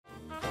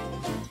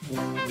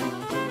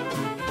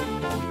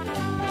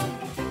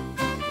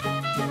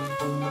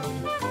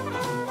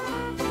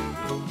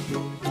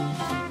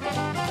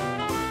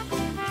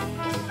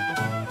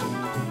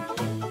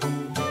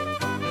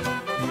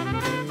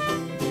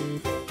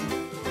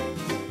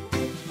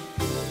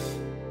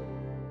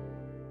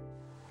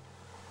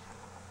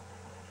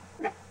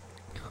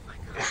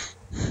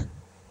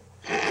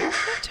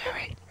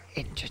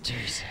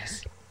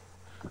Introduces.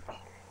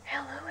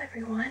 Hello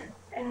everyone,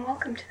 and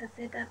welcome to the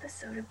 5th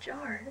episode of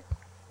Jarred.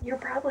 You're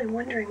probably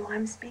wondering why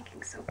I'm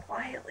speaking so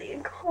quietly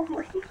and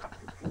calmly.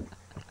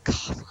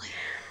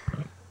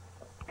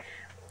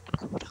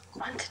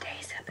 On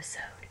today's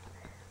episode,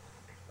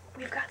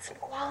 we've got some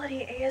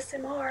quality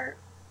ASMR.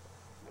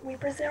 We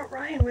present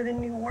Ryan with a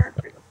new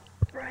work.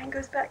 Ryan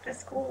goes back to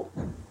school,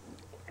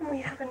 and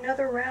we have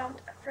another round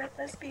of Red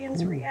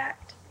Lesbians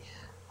React.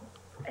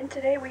 And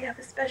today we have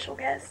a special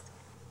guest.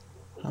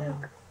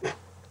 Luke.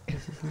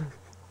 This is Luke.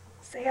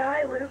 Say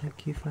hi, Luke.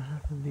 Thank you for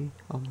having me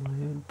on my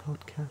own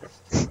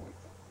podcast.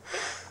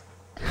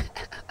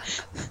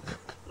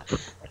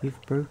 You've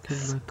broken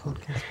my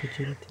podcast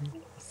virginity.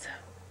 So,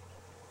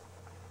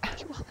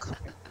 You're welcome.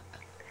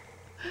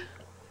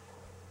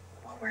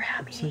 well, we're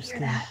happy I'm to so hear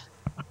that.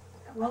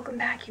 Welcome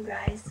back, you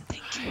guys.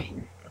 Thank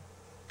you.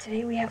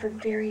 Today we have a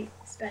very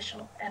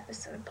special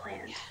episode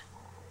planned.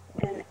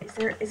 And is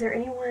there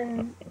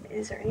anyone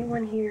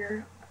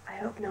here, I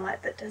hope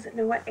not, that doesn't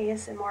know what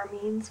ASMR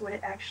means, what it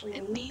actually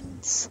It means?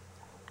 means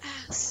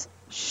ass,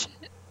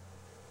 shit,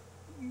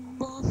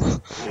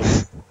 mama,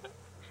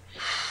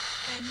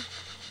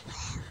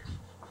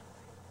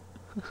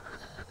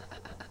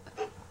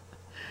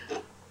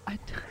 and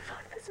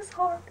Fuck, this is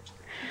hard.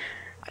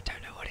 I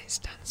don't know what it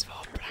stands for,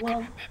 but I Well-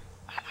 can remember.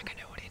 I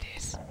know what it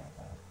is.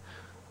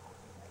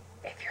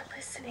 If you're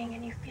listening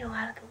and you feel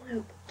out of the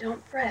loop,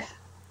 don't fret.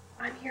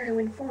 I'm here to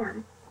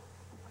inform.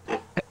 I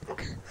don't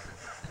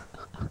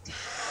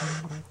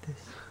like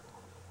this.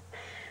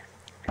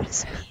 what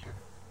does it mean?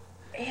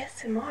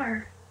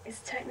 ASMR is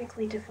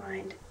technically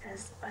defined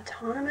as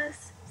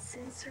autonomous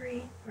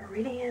sensory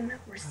meridian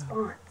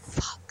response.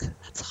 Fuck,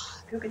 that's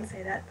hot. Who can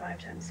say that 5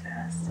 times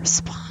fast?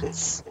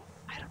 Response.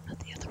 I don't know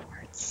the other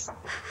words.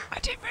 I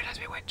didn't realise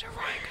we went to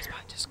Ryan goes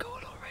back to school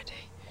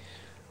already.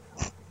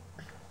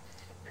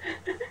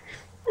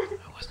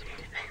 I wasn't.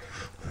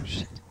 Oh,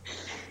 shit.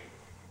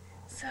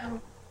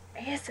 So,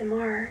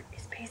 ASMR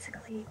is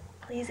basically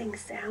pleasing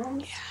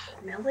sounds,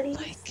 melodies,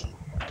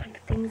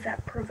 like things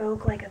that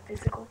provoke like a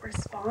physical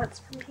response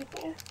from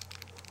people.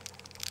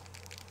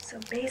 So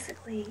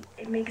basically,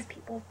 it makes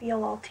people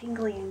feel all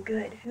tingly and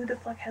good. Who the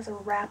fuck has a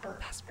rapper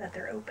that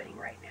they're opening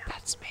right now?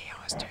 That's me.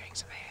 I was doing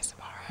some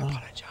ASMR. I Oh.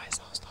 apologise.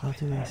 I'll stop I'll it.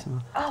 do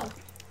ASMR. Oh,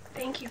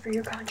 thank you for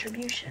your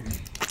contribution.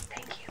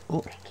 Thank you.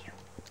 Oh. Thank you.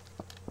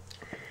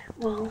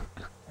 Well,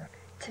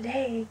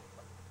 today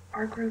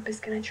our group is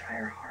going to try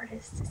our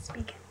hardest to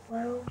speak in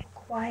low,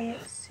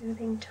 quiet,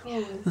 soothing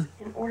tones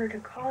in order to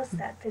cause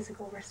that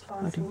physical I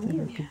response don't in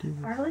think I you, could do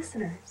this. our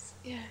listeners.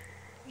 Yeah,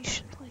 you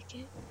should like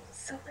it.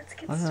 So let's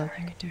get I know.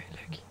 started. Do it,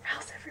 Loki.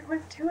 How's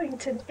everyone doing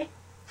today?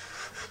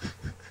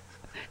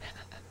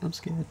 I'm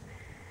scared.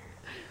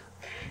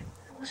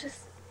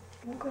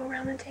 We'll go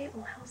around the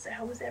table. How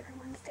was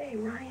everyone's day?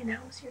 Ryan,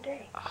 how was your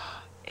day?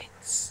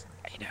 It's,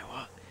 you know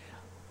what,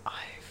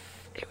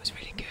 it was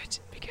really good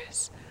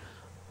because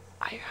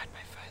I had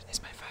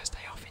it's my first day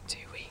off in 2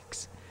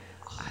 weeks,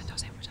 and I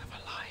was able to have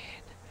a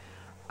lie-in,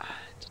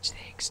 and to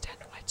the extent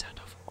I turned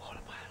off all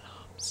of my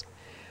alarms,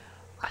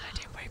 and I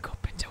didn't wake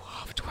up until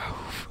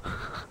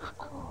 12:30.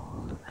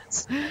 Oh,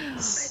 that's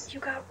nice. But you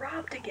got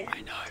robbed again.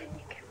 I know. Didn't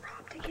you get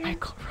robbed I again?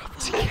 got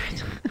robbed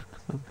again.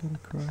 I'm gonna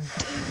cry. You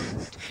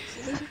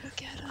live in the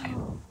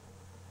ghetto.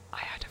 I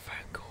had a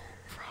phone call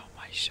from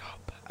my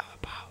shop at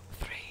about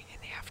 3 in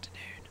the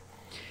afternoon,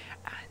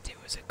 and it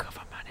was a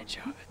cover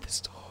manager at the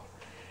store,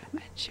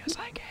 and she was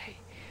like, hey,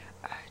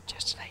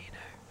 just to let you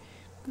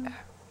know,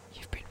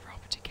 you've been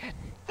robbed again.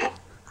 I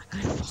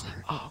was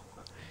like, oh.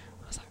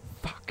 I was like,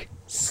 fuck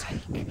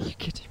sake, are you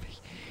kidding me?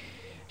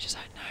 She's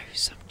like, no,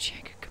 some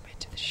chick had come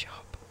into the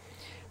shop,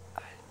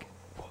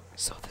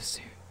 saw the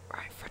suit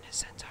right in front of the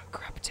centre,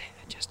 grabbed it,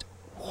 and just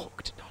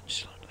walked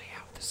nonchalantly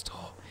out of the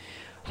store.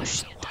 I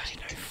was like, why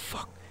did I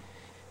fuck?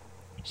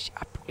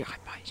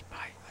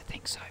 I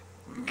think so.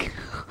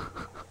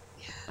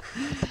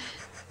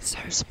 So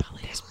this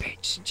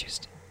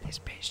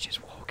bitch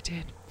just walked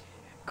in,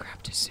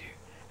 grabbed a suit,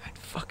 and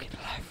fucking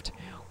left.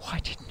 Why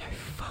didn't no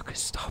fucker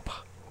stop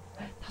her?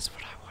 That's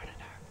what I want to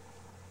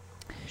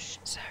know.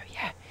 So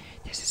yeah,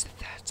 this is the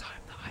 3rd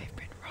time that I've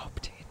been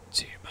robbed in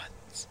 2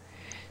 months.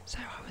 So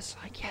I was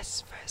like,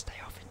 yes, first day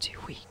off in 2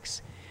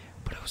 weeks,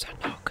 but also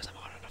no, because I'm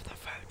on and off the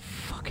phone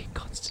fucking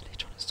constantly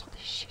trying to stop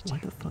this shit. Why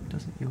the fuck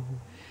doesn't your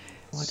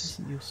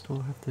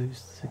store have those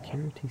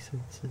security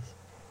sensors?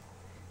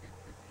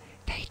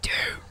 They do.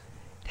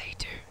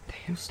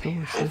 Your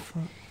store is so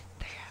fucked.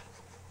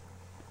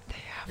 They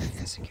have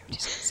the security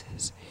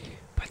sensors,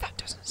 but that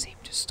doesn't seem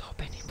to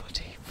stop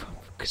anybody from,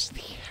 because of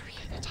the area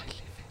that I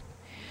live in.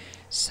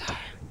 So,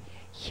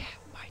 yeah,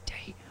 my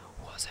day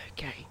was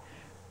okay.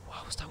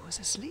 whilst I was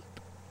asleep.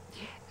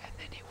 And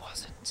then it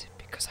wasn't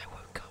because I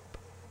woke up.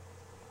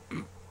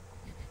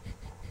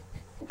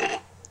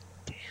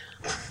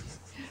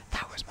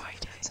 That was my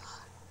day.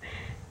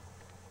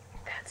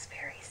 That's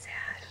very sad.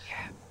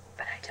 Yeah,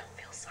 But I don't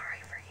feel sorry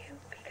for you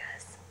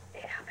because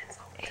it happens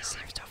all the it time.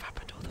 seems to have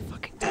happened all the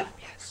fucking time,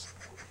 yes.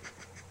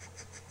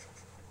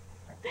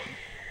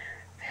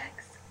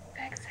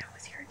 Vex, how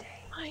was your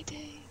day? My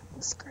day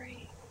was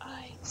great.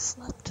 I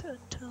slept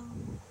until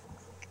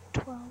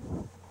 12.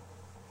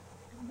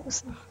 And it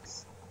was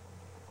nice.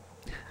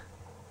 Then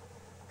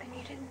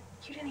you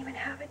didn't even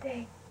have a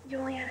day. You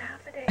only had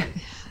half a day.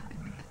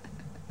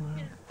 Wow.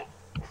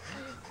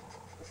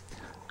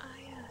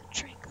 I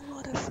drank a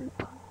lot of fruit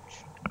punch.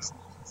 It was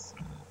nice.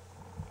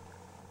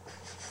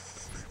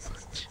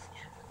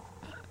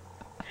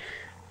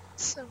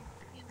 So,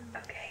 you know,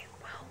 Okay,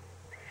 well,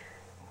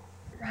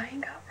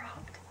 Ryan got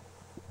robbed.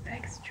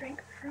 Vex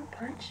drank fruit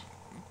punch.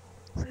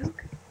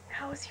 Luke,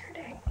 how was your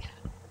day?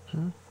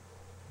 Huh?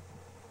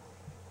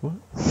 What?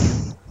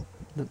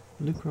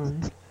 Luke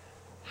Ryan?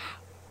 How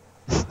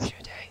was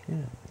your day? Yeah.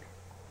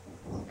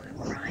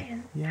 Luke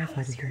Ryan, Yeah, how I've had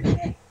was a your day.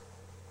 day?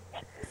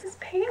 This is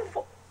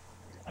painful.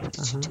 what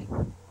did you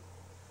do?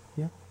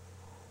 Yeah.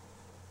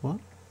 What?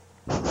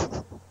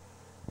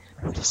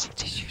 What did you What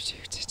did you do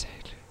today,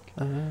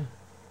 Luke?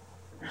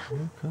 I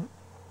woke up,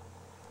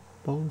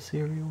 bowl of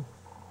cereal,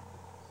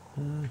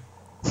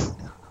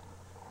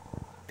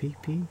 pee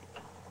pee.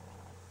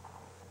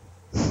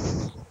 I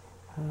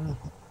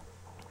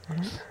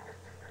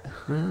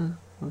don't,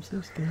 I'm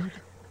so scared.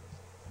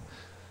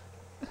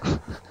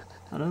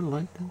 I don't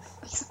like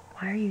this.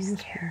 Why are you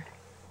scared?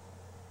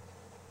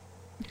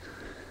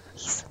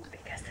 He's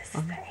Because this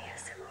is the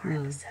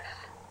ASMR episode.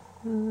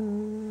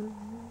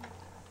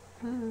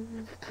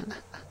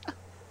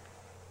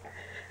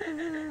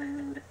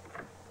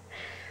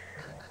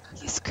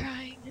 He's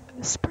crying and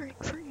whispering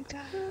for you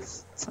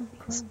guys. I'm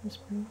crying,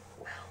 whispering.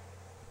 Well,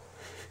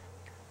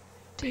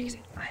 Dude,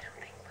 I don't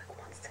think Luke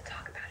wants to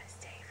talk about his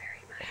day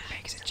very much. It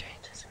makes a so change.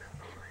 we'll just move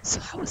on. so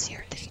how was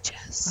your day, I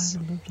Jess?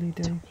 had a lovely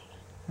day.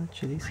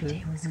 Actually, My so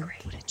day was I went,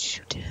 great. What did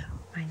you do?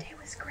 My day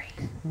was great.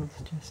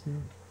 what's just now?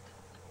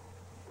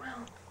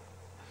 Well,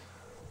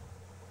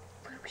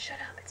 Luke, shut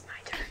up. It's my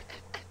turn.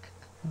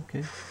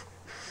 Okay.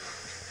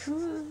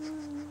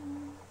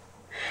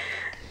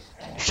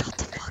 Shut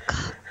the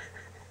fuck up.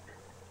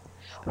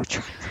 We're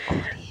trying to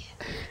record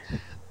it.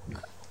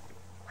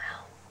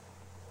 Well,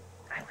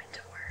 I went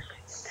to work.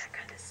 That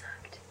kind of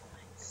sucked.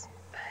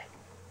 But,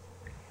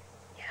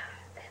 yeah,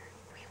 then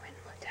we went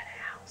and looked at a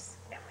house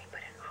and we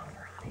put an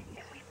offer on it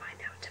and we find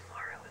out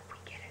tomorrow if we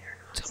get it or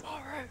not.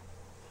 Tomorrow.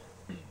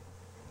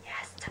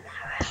 Yes,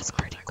 tomorrow. That's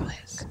pretty Oh my quick.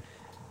 goodness.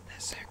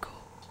 That's so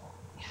cool.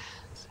 Yeah.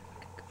 That's so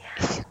fucking cool.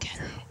 Yeah. If you get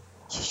it,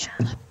 you should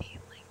let me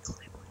like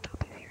climb on top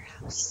of your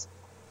house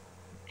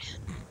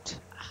and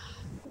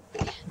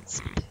dance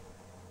a bit.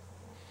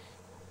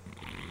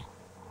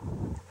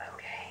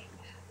 Okay.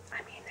 I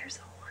mean, there's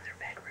a whole other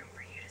bedroom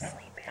for you to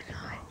sleep in.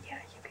 But, yeah,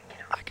 you can get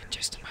on. I can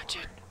just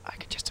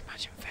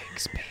imagine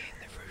Vex being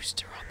the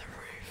rooster on the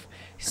roof,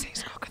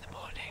 6 o'clock in the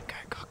morning,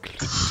 going cock.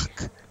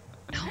 Cock.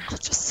 No, I'll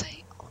just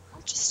say,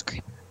 I'll just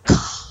scream,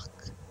 cock.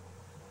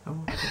 I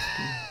want this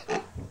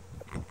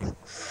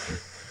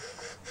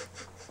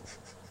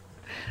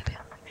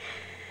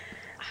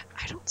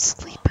I don't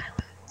sleep I in look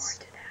forward beds.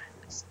 to that.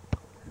 I sleep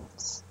on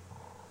roofs.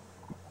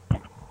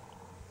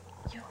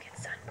 You'll get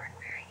sunburned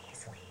very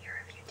easily here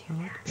if you I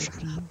do like that. Shut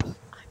bedrooms. up.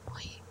 I'm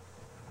white.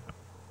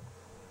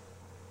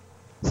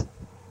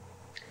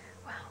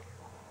 Well,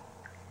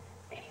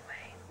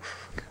 anyway,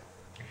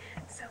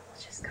 so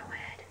we'll just go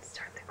ahead and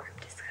start the group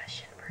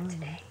discussion for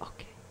today.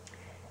 Okay.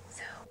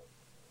 So,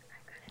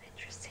 I've got an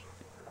interesting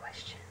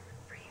question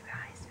for you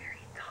guys,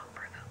 very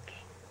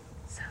thought-provoking.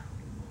 So,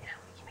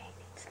 you may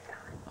need some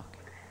time.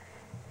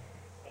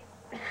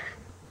 Okay.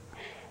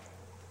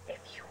 If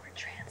you were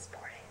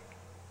transported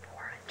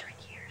 400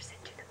 years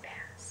into the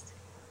past,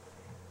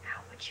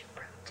 how would you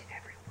prove to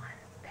everyone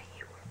that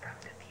you were from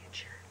the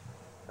future?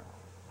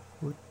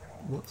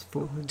 What's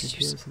 400 Did you-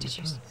 years in the did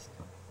you- past?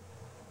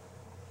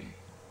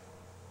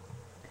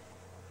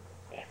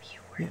 If you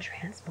were Yeah, what's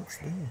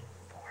transported there?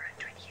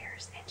 400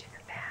 years into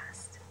the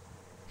past,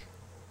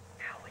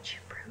 how would you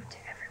prove to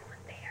everyone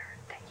there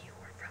that you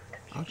were from the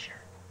I'd- future?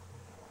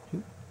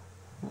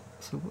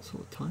 So what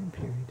sort of time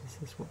period is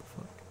this? What the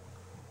fuck?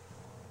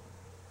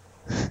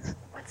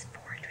 What's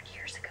 400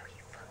 years ago,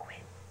 you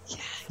fuckwit?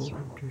 Yeah, you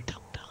 400.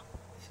 dum dum.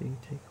 So you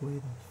take away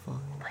the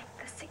 5. Like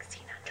the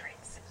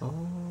 1600s.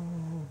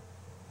 Oh.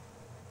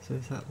 So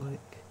is that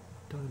like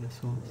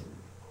dinosaurs?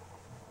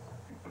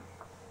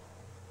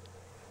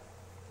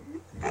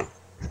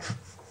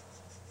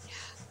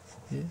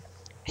 Yeah.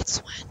 It's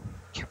when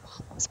your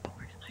mom was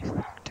born and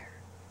I fucked her.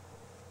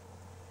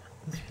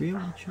 That's real Oh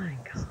my mature.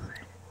 god.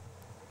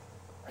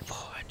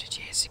 400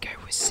 years ago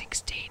was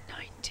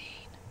 1619.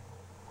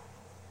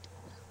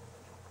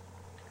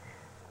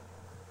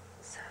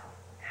 So,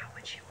 how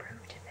would you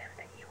prove to them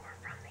that you were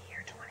from the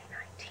year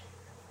 2019?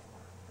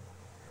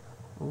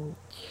 Well,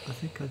 I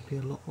think I'd be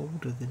a lot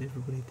older than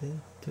everybody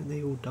there. Don't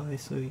they all die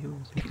so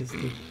young because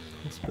the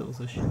hospitals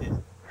are shit? Isn't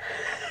that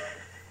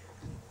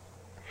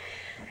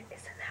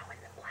when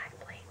the Black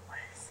Plague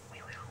was? We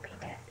would all be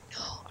dead.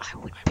 No, I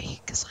wouldn't be,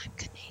 because I'm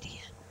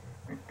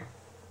Canadian.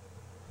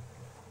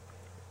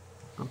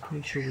 I'm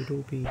pretty sure we'd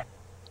all be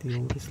the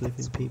oldest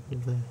living people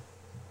there.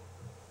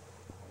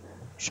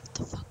 Shut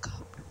the fuck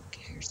up, who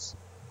cares?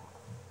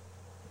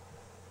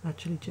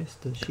 Actually,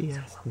 Jester, she So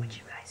asked what me. would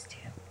you guys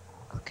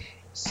do? Okay,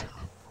 so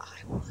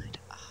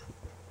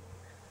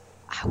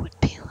I would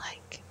be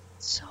like,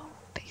 so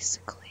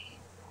basically,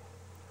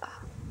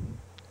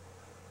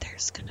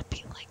 there's gonna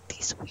be like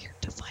these weird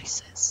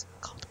devices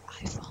called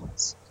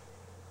iPhones.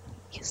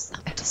 Use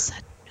them to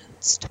send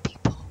nudes to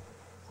people.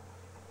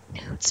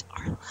 Nudes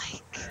are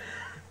like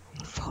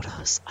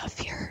photos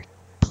of your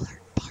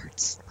blurred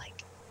parts,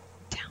 like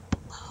down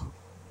below,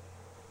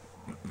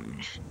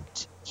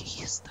 and you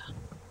use them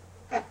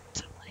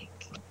to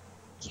like,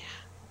 yeah,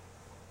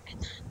 and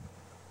then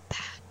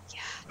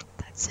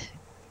that's it.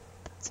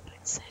 That's what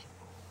I'd say.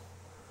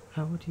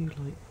 How would you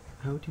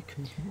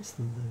convince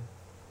them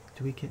though?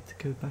 Do we get to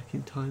go back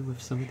in time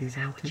with some of these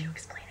How would you items?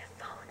 explain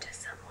a phone to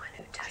someone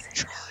who I doesn't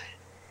try.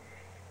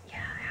 know? Yeah,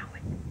 how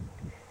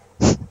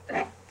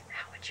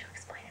would you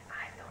explain an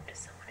iPhone to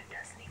someone who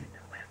doesn't even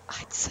know what a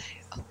phone I'd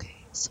say, okay,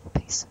 so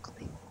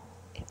basically,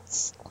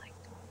 it's like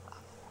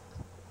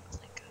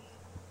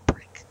a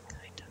brick,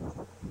 kind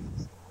of.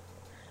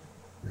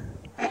 And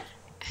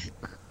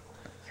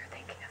You're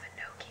thinking of a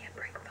Nokia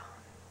brick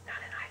phone, not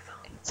an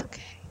iPhone. it's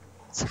okay.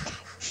 It's okay.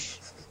 Shh.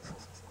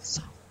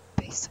 So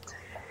basically,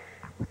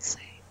 I would say,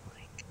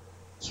 like,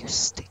 you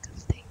stick a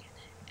thing in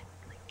it and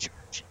it, like,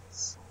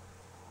 charges.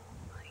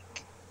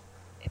 Like,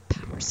 it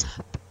powers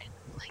up and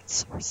the light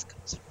source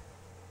goes from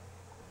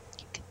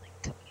it. You can,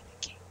 like,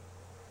 communicate,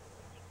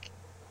 like,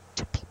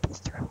 to people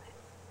through it,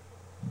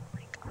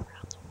 like,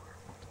 around the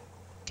world.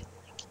 You can,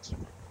 like,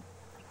 even,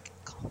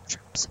 like, call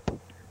Trump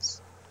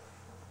supporters.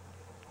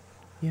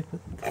 Yeah,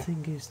 but the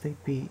thing is,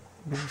 they'd be,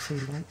 when you say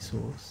light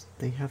source,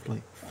 they have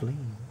like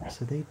flame,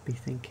 so they'd be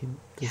thinking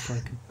there's Yeah.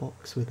 like a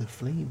box with a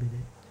flame in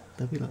it.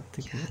 They'll be like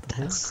thinking, Yeah, what the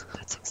hell?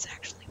 that's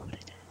exactly what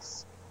it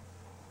is.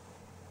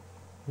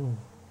 Oh,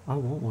 I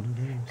want one of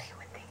those. They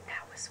would think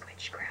that was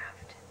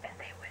witchcraft, and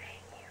they would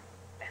hang you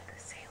at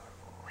the Salem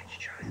witch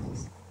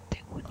trials.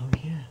 They wouldn't Oh, be,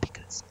 yeah.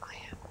 because I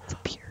am the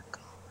pure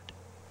God.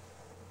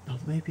 Oh,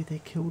 maybe they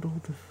killed all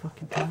the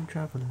fucking time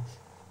travelers.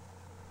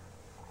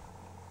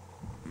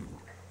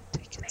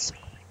 They can suck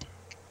my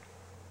dick.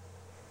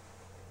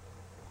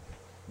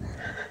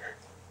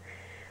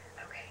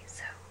 Okay,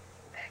 so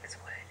Vex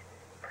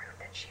would prove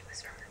that she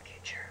was from the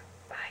future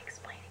by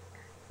explaining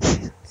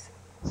nudes.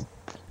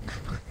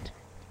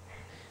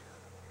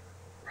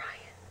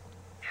 Ryan,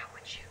 how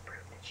would you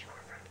prove that you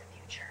were from the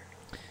future?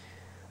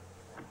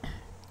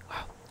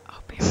 Well,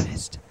 I'll be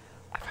honest.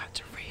 I've had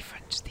to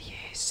refund the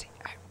years.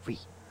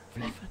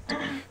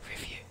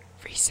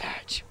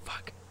 Research.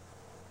 Fuck.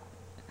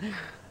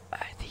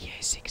 The year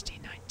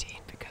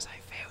 1619 because I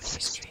failed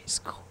history at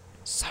school.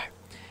 So,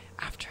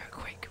 after a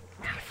quick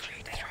How would you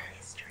read fail through,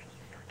 history?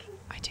 You fucking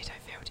I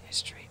failed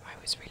history. I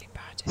was really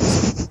bad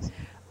at it.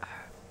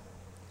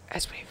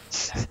 As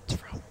we've learned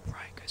from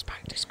Ryan Goes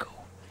Back to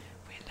School,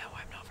 we know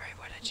I'm not very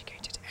well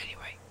educated.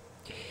 Anyway,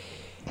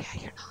 Yeah,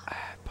 you're not.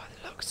 by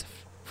the looks of,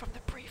 from the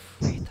brief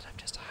read that I've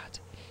just had,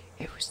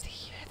 it was the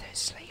year that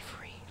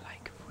slavery,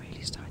 like,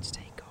 really started to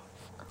take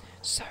off.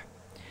 So,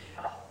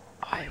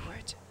 I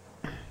would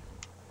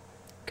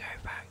go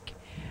back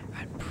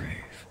and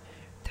prove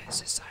that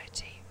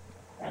society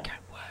can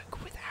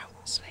work without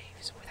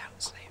slaves,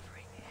 without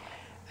slavery,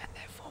 and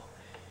therefore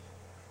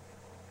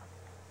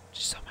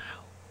somehow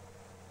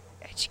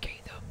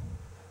educate them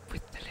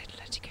with the little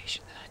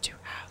education that I do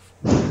have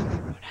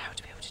on how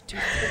to be able to do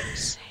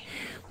things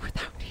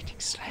without needing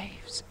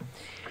slaves.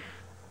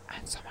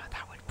 And somehow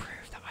that would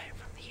prove that I am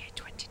from the year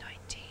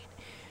 2019,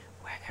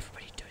 where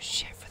everybody does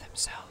shit for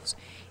themselves,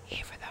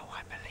 even though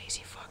I'm a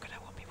lazy fuck and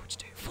I want people to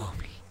do it for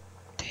me.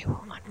 They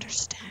won't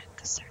understand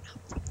because they're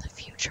not from the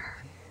future.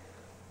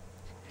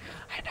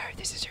 I know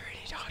this is a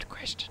really hard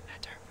question. I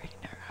don't really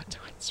know how to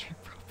answer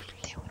it properly.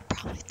 They would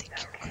probably think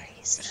you're Okay,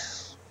 crazy.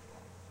 so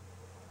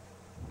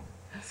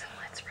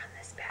let's run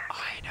this back.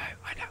 I know.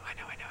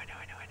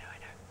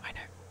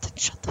 Then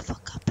shut the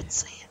fuck up and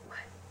say it.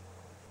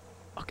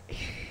 What?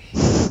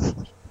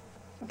 Okay.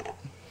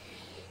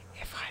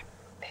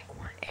 Pick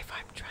one. if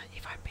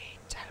I'm being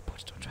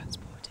teleported or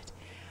transported,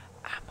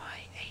 am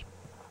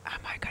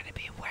I going to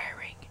be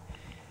wearing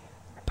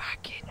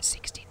back in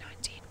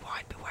 1619 what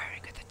I'd be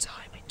wearing at the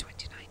time in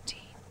 2019?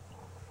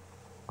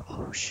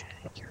 Oh shit,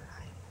 you're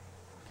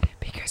right.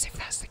 Because if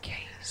that's the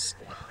case,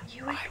 Well,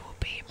 you would I will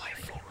be in my you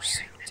would be full wearing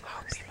suit. the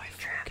I'll clothes be in that my you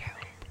full travel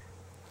getup,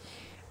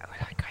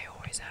 in. like I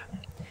always am.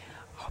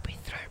 I'll be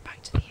thrown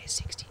back to the year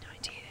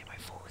 1619 in my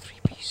full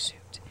three-piece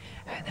suit,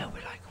 and they'll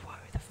be like, "What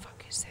the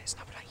fuck is this?"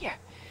 And I'll be like, "Yeah,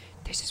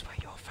 this is where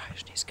your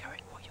fashion is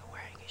going. What you're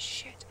wearing is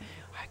shit.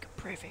 I can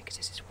prove it because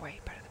this is way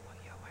better than what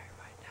you're wearing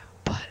right now."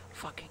 But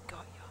Fucking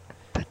got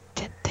ya.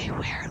 didn't they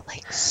wear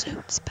like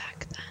suits back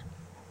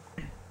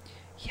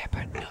Yeah,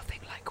 but nothing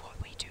like what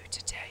we do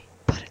today.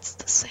 But it's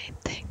the same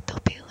thing. They'll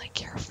be like,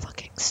 you're a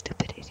fucking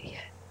stupid idiot.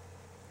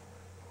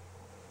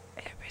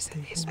 It's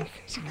They because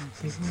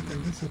wore the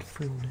lizard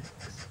frill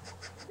necks.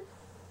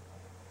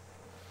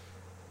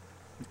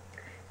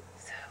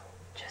 So,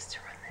 just to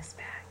run this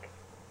back,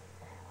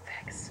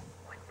 Vex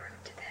would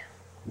prove to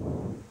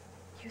them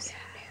using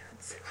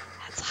nudes.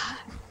 That's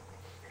hot.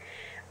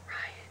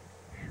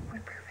 Ryan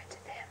would prove it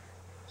to them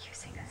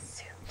using a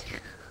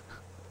suit.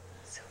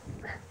 So,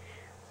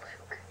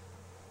 Luke,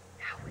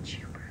 how would you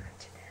prove it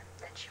to them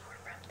that you were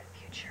from the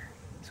future?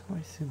 It's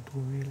quite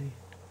simple, really.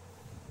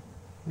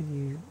 When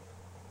you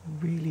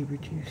really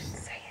reduce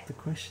Say it. the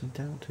question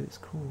down to its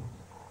core,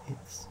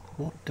 it's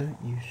what don't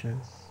you show?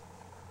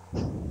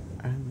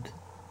 And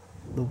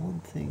the one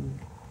thing,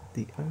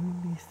 the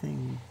only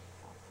thing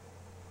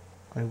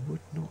I would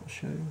not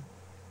show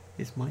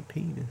is my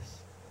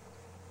penis.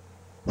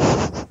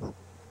 And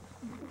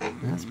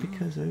that's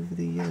because over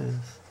the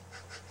years,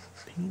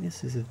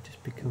 penises have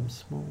just become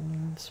smaller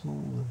and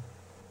smaller.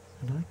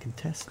 And I can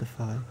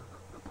testify,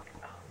 Oh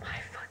my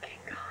fucking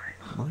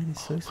god. mine is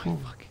so small.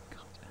 fucking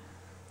God.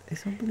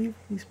 It's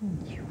unbelievably small.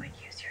 You would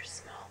use your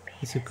small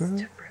penis It's a girl.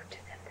 to prove to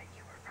them that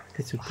you were from the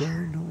It's a future.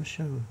 girl, not a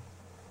shower.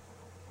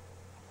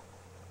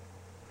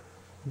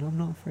 And I'm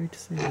not afraid to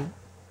say that.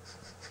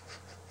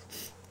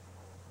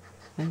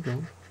 Hang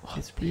on, What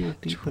it's the real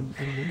deep actual-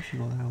 and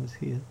emotional hours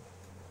here.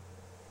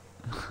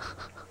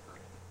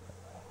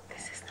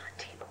 This is not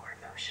deep or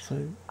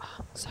emotional.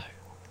 So, So,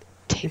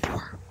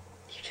 Tapeworm.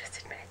 You just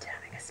admitted to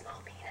having a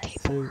small penis.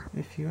 so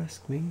if you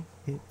ask me,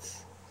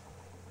 it's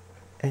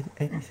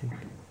anything.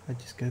 I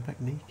just go back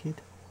naked,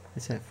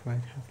 except for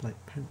I'd have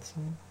like pants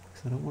on,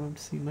 because I don't want them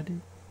to see my dick.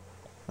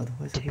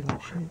 Otherwise I'd be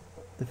like, shit,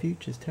 the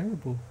future's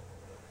terrible.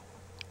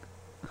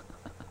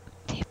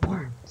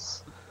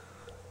 Tapeworms.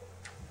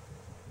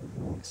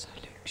 so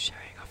Luke showing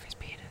off his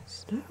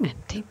penis. No, And no,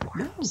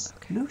 tapeworms.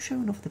 Okay. no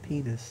showing off the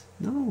penis.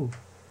 No.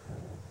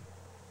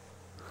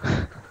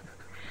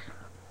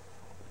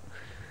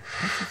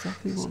 That's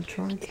exactly what I'm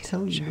trying to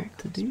tell you not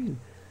to do.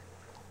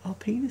 Our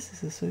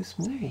penises are so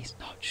small. So he's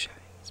not showing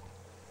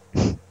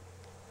his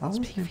I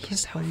wasn't Speak for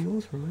impressed by yourself.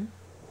 yours, right?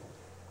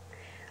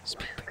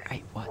 Speak. Luke,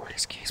 Wait, what? Luke,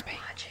 Excuse me.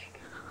 your logic.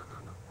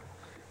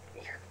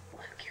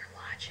 Your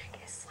logic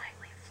is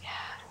slightly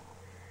flawed.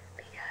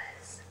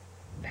 Because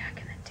back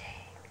in the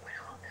day, when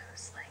all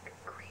those like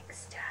Greek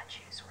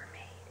statues were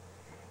made,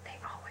 they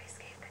always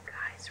gave the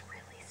guys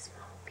really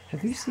small penises.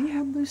 Have you seen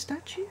one of those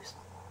statues?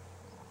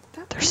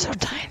 That They're so penis,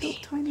 that tiny.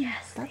 little tiny,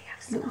 Yes, they that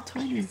have little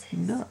small tiny penises.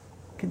 nut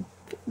can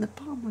fit in the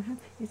palm of my hand.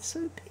 It's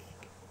so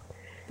big.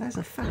 That's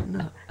a fat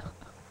nut.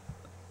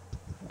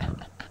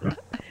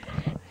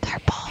 Their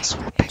balls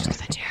were bigger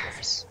than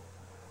yours.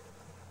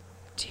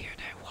 Do you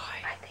know why?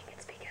 I think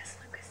it's because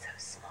Luke is so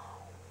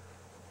small.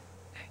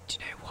 Do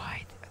you know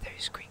why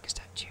those Greek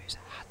statues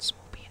had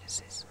small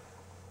penises?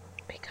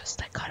 Because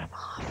they cut them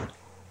off.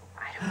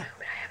 I don't know,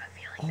 but I have a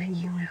feeling Oh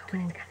that you my know,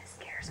 and God. it kind of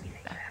scares me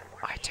that you have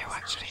more I do penis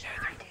actually knowledge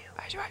know than the.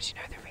 I do. I do actually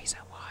know the reason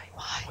why.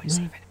 Why? I want to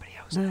see No, if anybody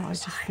else No, I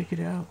knows. just figured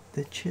it out.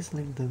 They're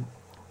chiseling them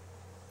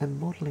and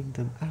modelling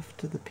them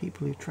after the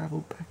people who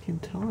travelled back in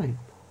time.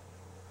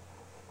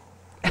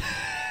 Oh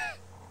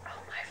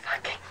my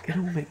fucking It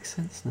all makes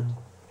sense now.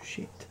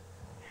 Shit.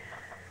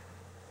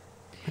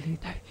 I need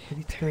No, to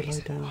the go lie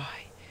reason down.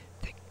 why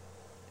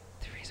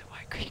the reason why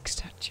Greek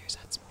statues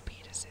had small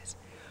penises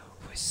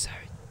was so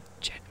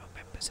general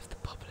members of the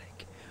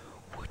public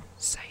wouldn't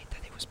say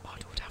that it was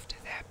modelled after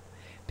them,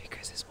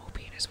 because a small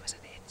penis was an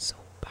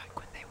insult back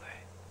when they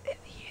were in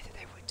the year that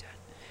they were done.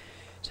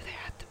 So they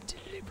had them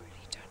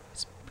deliberately done with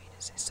small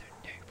penises, so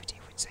nobody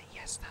would say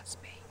yes, that's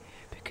me,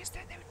 because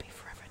then they would be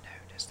forever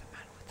known as the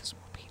man with the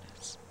small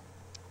penis.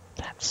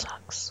 That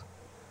sucks.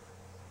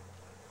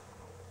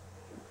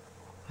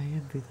 I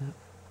envy that.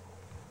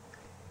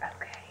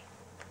 Okay.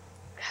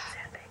 That's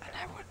epic. And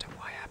I wonder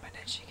why I'm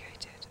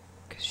uneducated,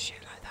 because shit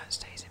like that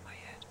stays in my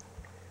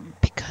head.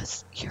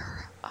 Because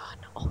you're an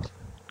old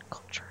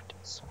cultured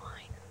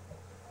swine.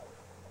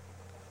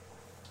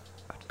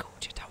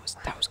 Uncultured,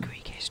 that was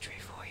Greek history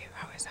for you.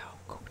 How is that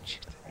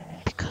uncultured?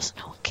 Because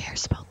no one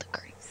cares about the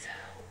Greeks. So.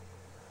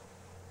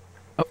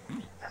 Oh.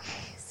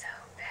 Okay, so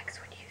Vex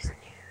would use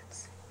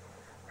nudes.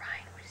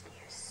 Ryan would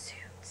use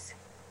suits.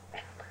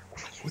 And Luke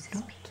would I use would his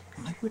not. penis.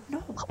 I would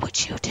not. What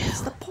would you do?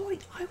 That's the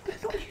point. I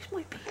would not use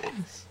my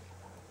penis.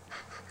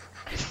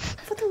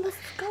 For the love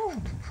of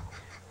God.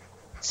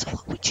 So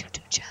what would you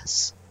do,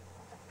 Jess?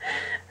 I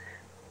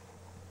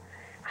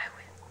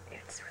would.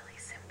 It's really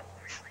simple,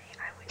 really.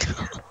 I would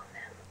tap on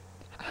them.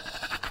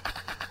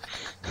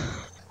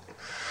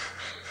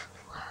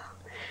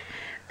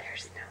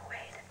 There's no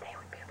way that they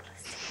would be able to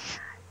see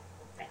that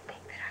and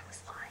think that I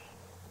was lying.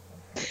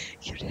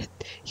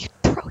 You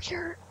throw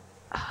your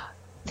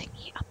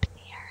thingy up in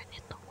the air and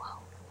hit the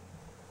wall.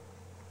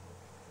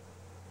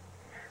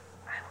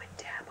 I would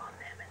dab on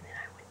them and then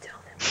I would tell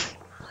them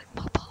Like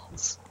my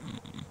balls.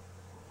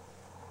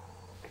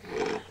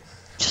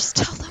 Just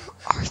tell them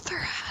Arthur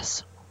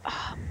has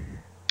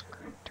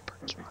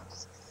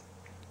tuberculosis.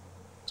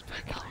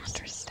 They'll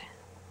understand.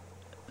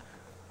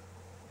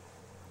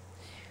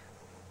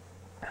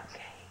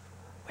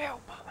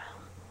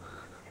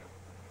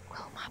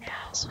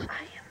 That's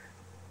fine.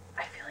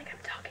 I feel like I'm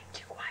talking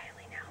too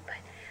quietly now, but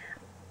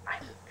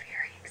I'm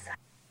very excited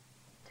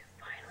to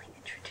finally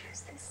introduce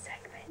this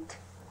segment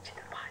to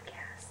the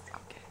podcast.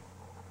 Okay.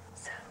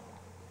 So,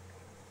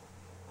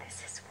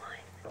 this is one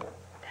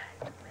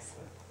that was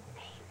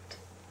named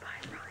by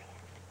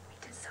Ryan. We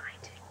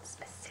designed it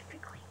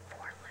specifically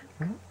for Luke.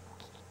 Huh?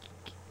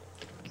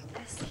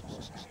 This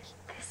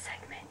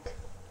segment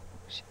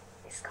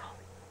is called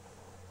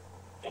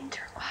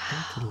Interlude.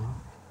 Interlude.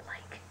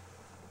 Like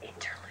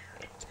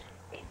interlude,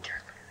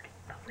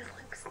 but with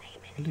Luke's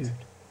name in it. Luke.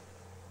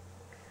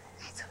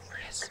 So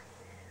Yes.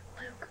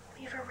 Luke,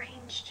 we've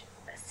arranged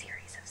a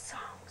series of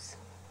songs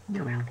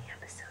No. throughout the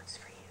episodes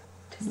for you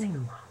to sing No.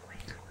 along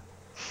with.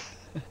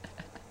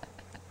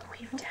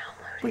 We've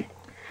downloaded Wait,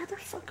 how the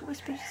fuck am I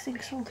supposed to sing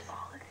a song?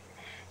 all of it.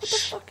 What the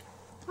fuck?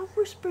 I'm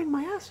whispering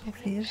my ass off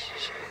here.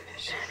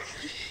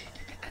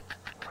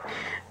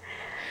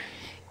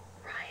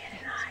 Ryan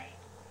and I,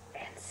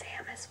 and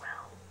Sam as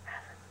well,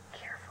 have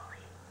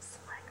carefully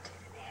selected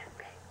and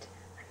handpicked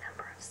a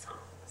number of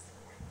songs,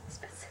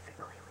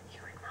 specifically with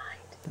you in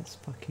mind. That's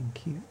fucking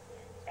cute.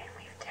 And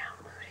we've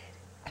downloaded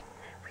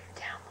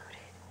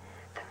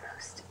the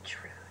most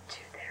true to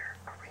their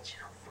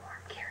original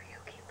form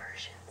karaoke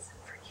versions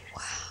for you to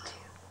sing to.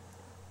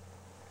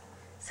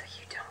 So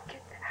you don't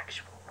get the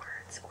actual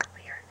words or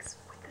lyrics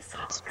with the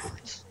songs.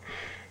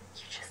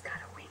 You just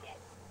gotta wing it.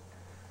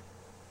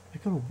 I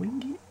gotta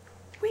wing it?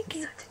 Wing So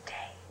it?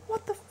 today,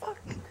 What the fuck?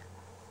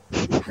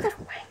 you gotta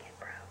wing it,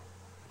 bro.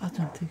 I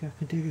don't think I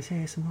can do this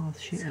ASMR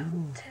shit So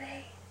anymore.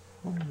 today,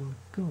 Oh my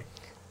god.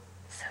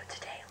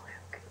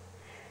 Luke,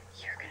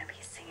 you're gonna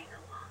be singing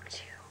along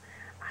to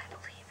I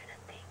Believe in a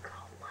Thing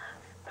Called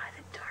Love by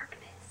The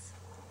Darkness.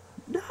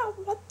 No,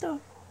 what the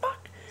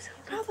fuck? So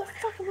How Luke, the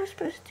fuck am I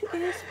supposed to do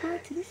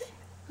ASMR to this?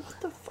 What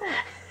the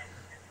fuck?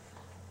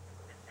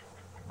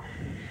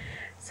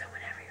 So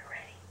whenever you're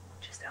ready,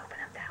 just open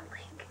up that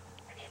link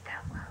and hit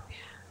that low.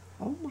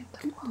 Oh my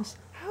goodness.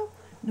 How?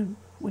 No,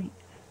 wait.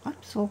 I'm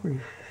sorry.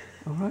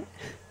 Alright?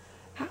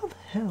 How the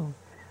hell?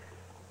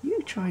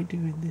 You try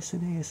doing this in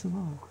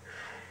ASMR.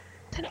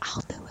 Then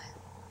I'll do it.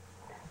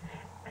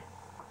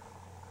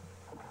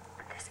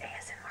 This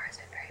ASMR has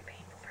been very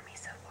painful for me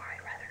so far.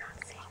 I'd rather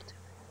not sing.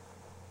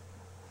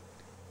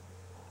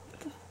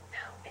 No,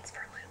 it's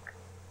for Luke.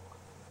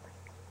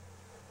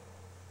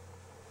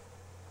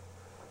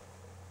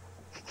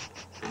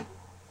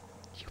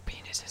 Your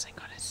penis isn't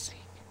gonna sing.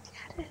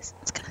 Yeah, it is.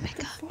 It's gonna make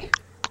a Fuck.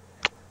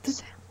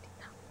 sound.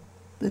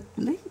 The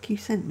link you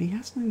sent me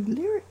has no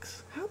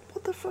lyrics.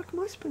 What the fuck am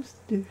I supposed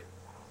to do?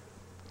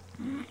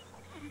 You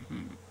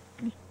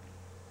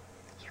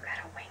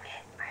gotta wing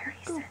it. I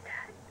already said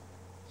that.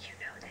 You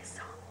know this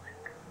song,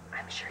 Luke.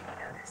 I'm sure you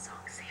know this song.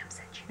 Sam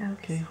said you know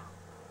Okay. this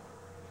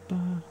Ba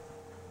song.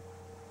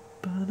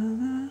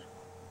 ba-da-da,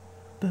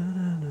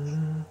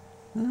 ba-da-da-da,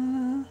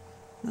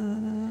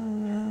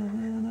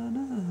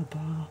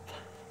 ba-da-da-da-da-da,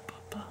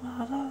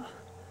 ba-ba-ba-da,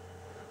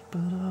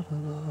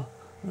 ba-da-da-da,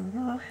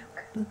 ba-da.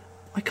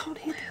 I can't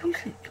hear the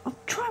music. I'm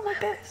trying my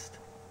best.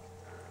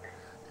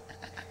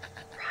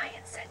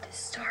 Ryan said to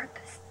start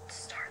the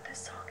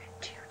song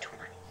at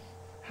 2:20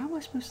 How am I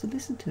supposed to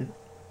listen to it?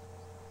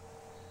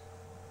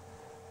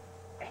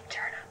 and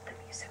turn up the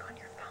music on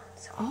your phone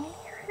so we Oh,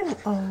 can hear it.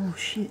 oh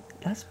shit.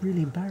 That's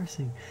really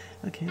embarrassing.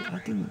 Okay, I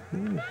didn't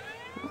know.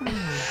 Oh.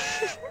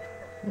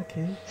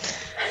 Okay.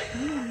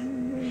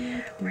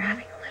 We're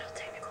having a little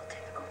technical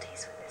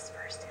difficulties with this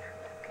first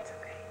interlude. It's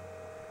okay.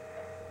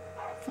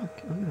 Fuck,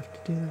 I'm gonna have to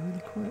do that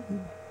really quietly.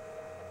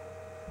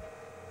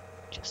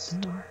 Just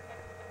Damn. start.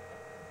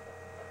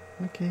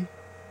 Okay.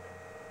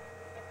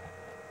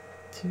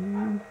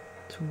 2:20.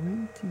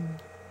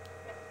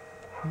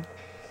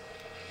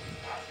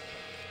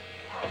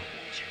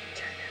 Make sure you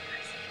turn that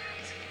nice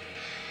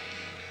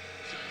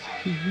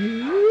and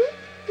loud.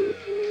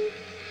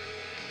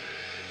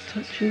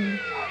 Touching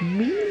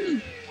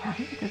me. I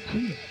think that's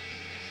me.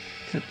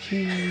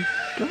 Touching.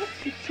 God,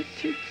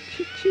 touching.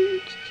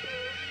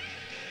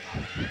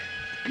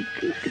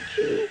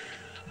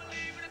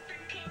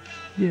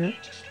 Yeah.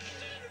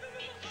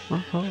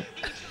 Uh-huh.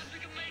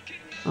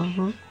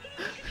 Uh-huh.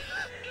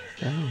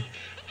 Down.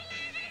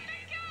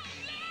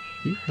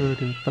 You heard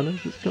him,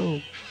 fellas. Let's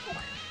go.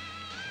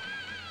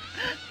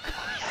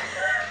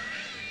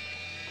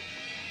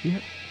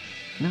 Yep.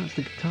 Now it's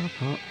the guitar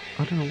part.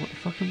 I don't know what the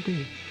fuck I'm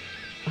doing.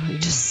 Oh, yeah.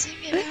 Just sing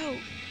it out.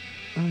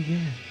 Oh,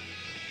 yeah.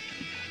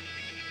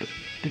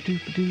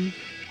 Do-do-ba-doo.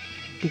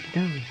 Dig it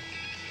down.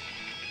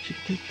 Tick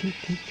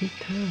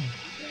town.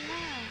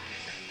 Yeah.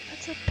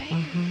 That's a banger.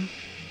 Uh-huh.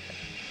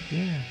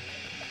 Yeah.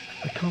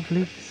 I can't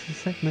believe this is a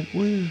segment.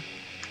 Woo.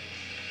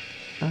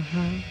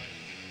 Uh-huh.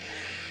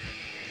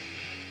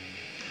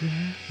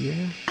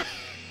 Yeah.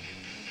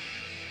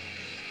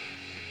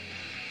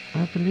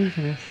 I believe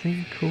in a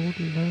thing called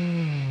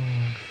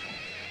love.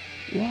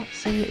 What?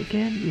 Say it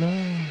again.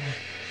 Love.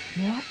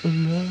 What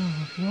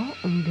love? What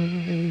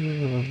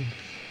love?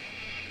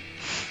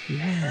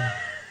 Yeah.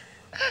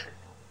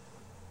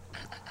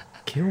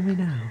 Kill me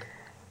now.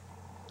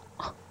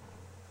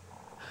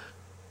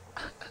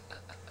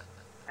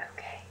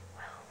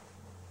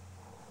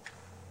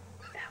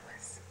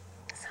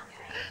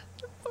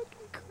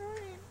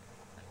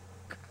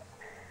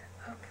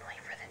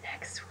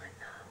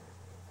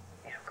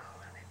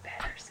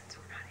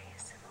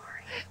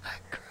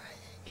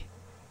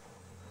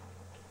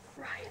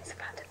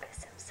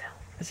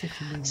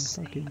 when you Yes,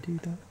 fucking do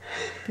that.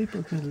 People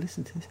are going to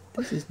listen to this.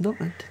 This is not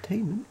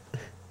entertainment.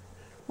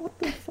 What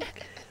the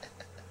fuck?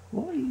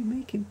 What are you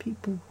making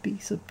people be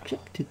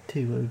subjected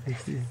to over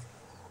here?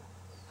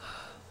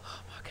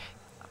 I'm okay.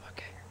 I'm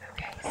okay.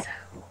 Okay, so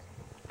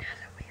now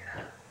that we've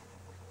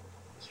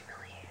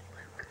humiliated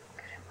Luke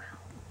good and well,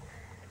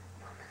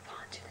 we'll move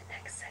on to the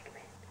next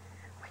segment,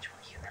 which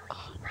will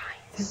humiliate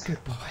Ryan. Thank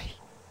goodness. Boy.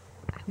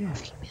 Yeah. Of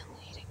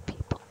humiliating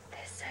people.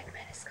 This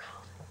segment is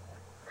called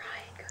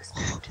Ryan Goes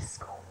Back to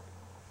School.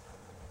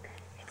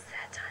 It's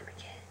that time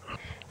again.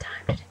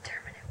 Time to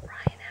determine if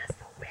Ryan has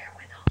the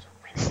wherewithal to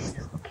win in his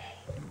own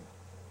game.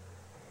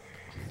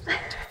 I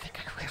don't think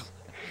I will.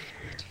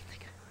 I don't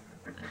think I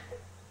will.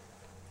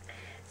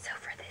 So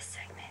for this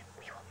segment,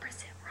 we will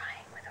present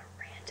Ryan with a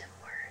random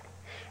word,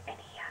 and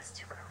he has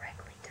to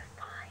correctly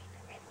define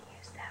and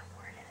use that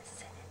word in a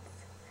sentence.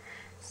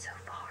 So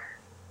far,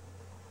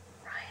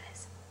 Ryan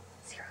is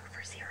 0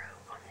 for 0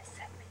 on this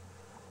segment.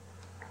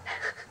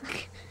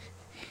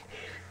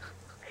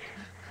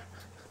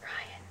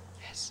 Ryan,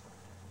 Yes.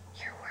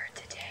 your word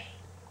today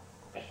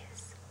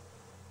is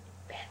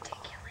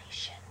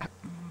bandiculation.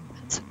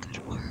 That's a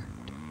good word.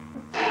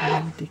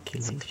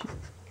 Mandiculation.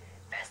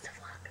 Best of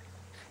luck.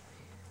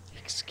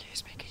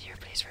 Excuse me, could you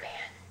please repeat?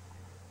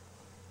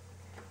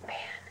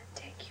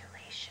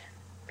 Bandiculation.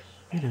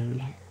 You know,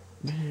 man,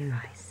 dick,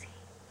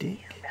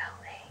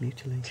 B-A-N-D-I-C-U-L-A-T-I-O-N.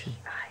 mutilation.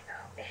 I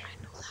know that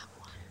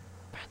one.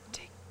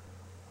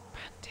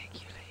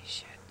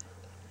 Bandiculation.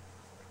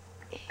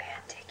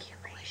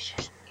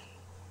 Bandiculation.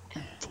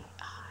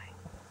 N-D-I.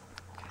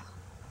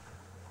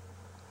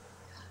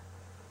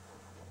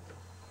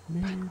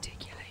 Man,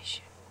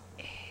 Bandiculation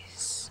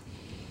is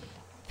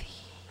the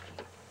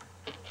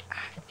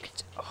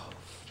act of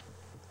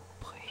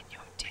putting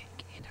your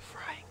dick in a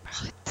frying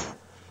pan. What?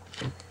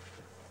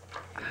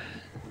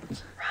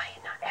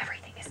 Ryan, not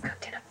everything is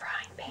cooked in a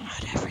frying pan.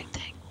 Not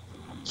everything.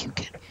 You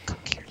can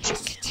cook your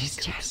chicken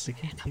Yes.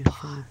 spaghetti in a and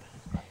frying pot.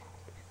 pan.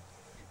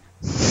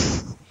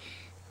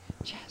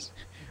 Yes.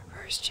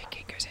 Roast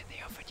chicken goes in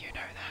the oven, you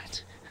know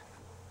that.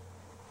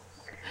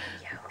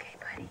 Yeah, okay,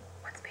 buddy.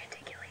 What's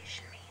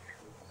bandiculation mean?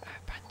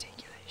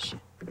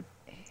 Bandiculation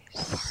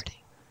is...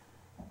 Farting.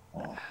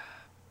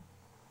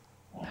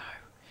 No.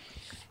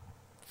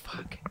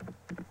 Fuck.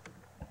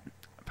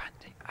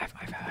 I've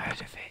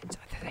heard of it.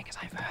 The thing is,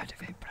 I've heard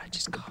of it, but I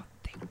just can't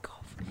think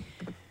of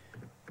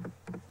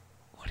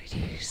what it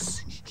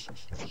is. If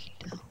you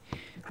know,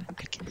 I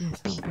can Yeah,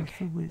 it's not very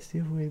fun when it's the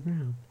other way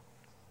round.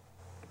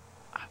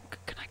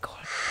 Can I call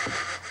it?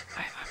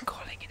 I'm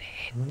calling it a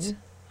hint. Hello?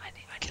 I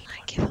Can need I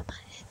one. give him a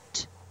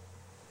hint?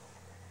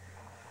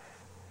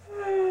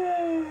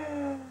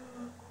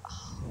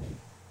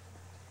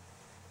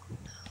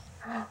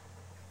 Oh,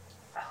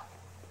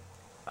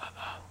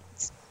 Uh-oh.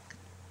 so,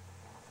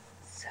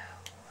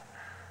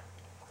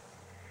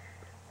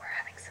 we're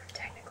having some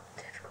technical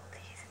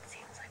difficulties. It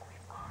seems like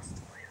we've lost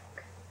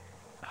Luke.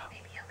 Oh.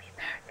 Maybe he'll be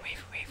back.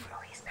 We've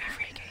Oh, he's back.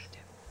 regained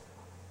him.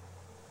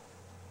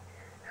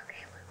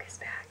 Okay, Luke is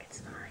back.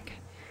 It's fine. Okay.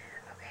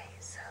 Okay,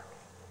 so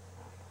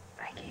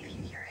I gave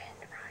you your hint,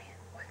 Ryan.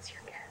 What's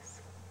your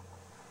guess?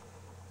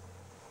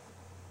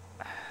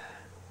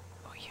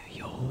 Oh, you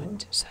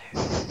yawned, so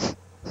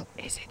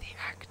is it the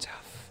act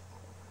of...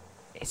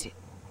 Is it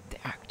the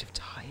act of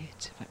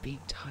tired? Like being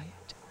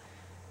tired?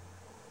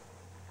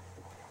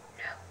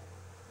 No.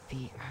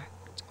 The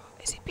act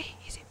of... Is it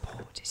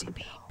bored? Is it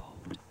being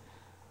bored?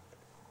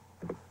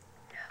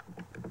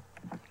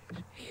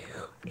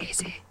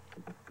 Is it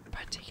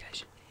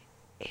bandiculation?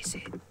 Is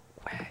it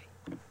where,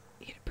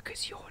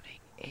 because yawning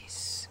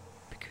is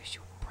because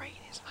your brain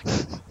is like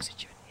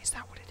oxygen? Is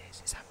that what it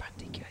is? Is that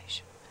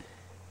bandiculation?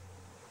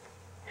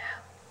 No.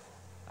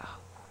 Oh,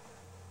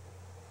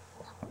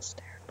 That was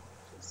terrible.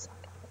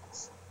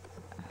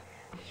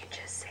 You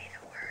just say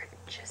the word.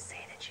 Just say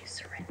that you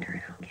surrender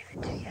and I'll give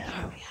it to you.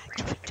 no,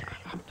 Really good.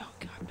 I'm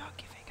not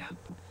giving up.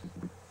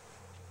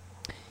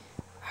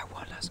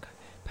 One last go.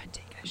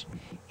 Bandiculation.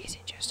 Is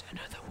it just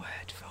another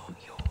word for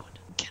yawn?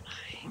 Can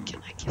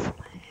I give him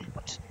a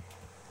hint?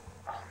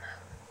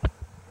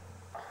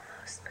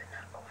 Almost, but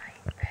not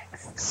quite.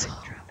 Vex, So,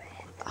 drop a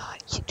hint.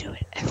 You do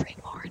it every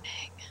morning.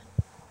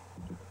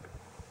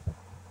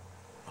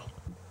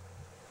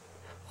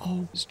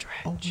 Oh,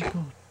 Stretch. oh my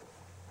god.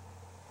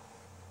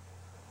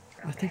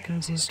 I think I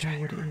Okay, worked out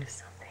what it onto is.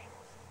 something.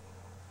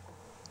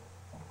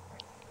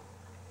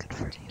 Good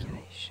for you.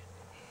 Bandiculation.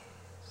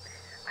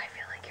 I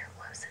feel like you're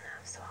close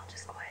enough, so I'll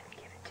just go ahead and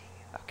give it to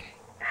you. Okay.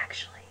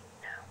 Actually,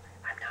 no,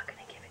 I'm not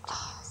gonna give it to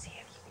you. See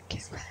if you can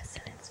use it in a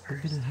sentence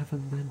I'm first. gonna have a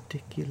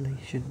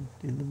mandiculation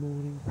in the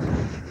morning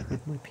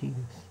with my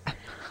penis. I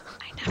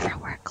never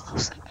wear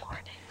clothes in the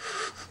morning.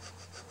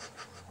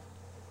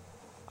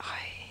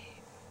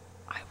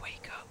 I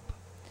wake up,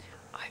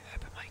 I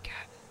open my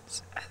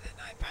curtains, and then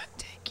I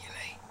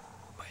bandiculate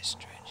by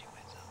stretching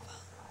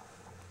myself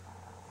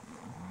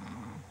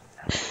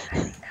out. Okay, I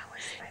think that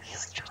was. I feel like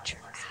Stretch that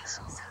your was close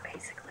asshole. enough. So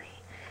basically,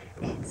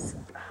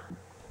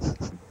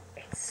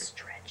 it's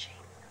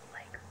stretching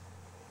like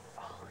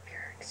all of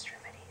your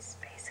extremities.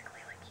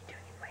 Basically, like you do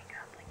when you wake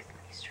up.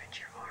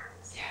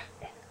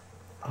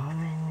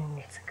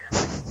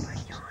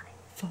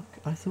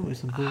 I thought it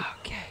was another.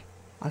 Okay.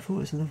 I thought it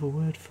was another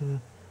word for,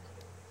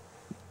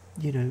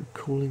 you know,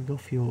 cooling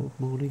off your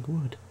morning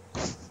wood.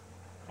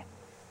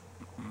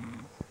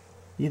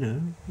 You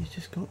know, you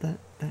just got that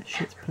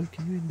shit's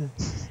poking you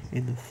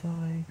in the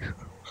thigh,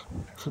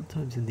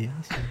 sometimes in the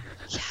asshole.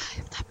 Yeah, I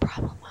have that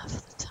problem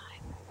half the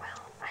time.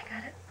 Well, I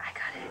gotta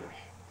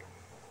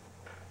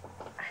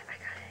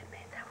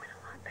admit, that went a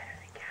lot better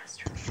than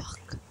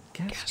gastromancy.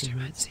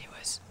 Gastromancy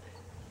was...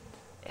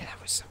 Yeah, that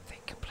was something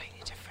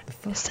completely different. The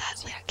fuck? Is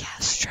that like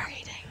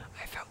castrating?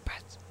 I felt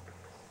bad.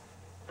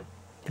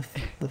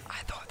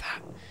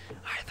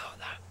 I thought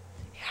that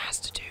it has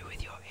to do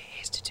with your...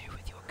 It is to do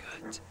with your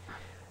gut.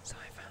 So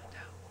I found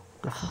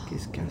out. The fuck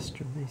is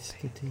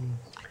gastromastoidea?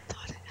 I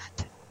thought it had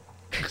to.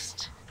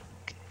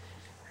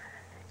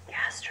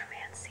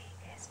 Gastromancy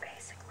is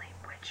basically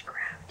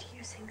witchcraft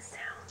using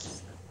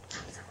sounds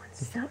from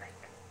someone's Is that-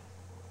 stomach.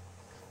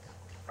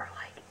 Or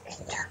like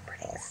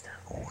interpreting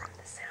stuff from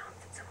the sounds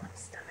that someone's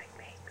stomach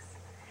makes.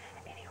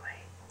 Anyway,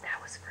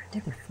 that was for a Where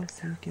the different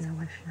fuck are you episode, getting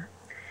so this shit?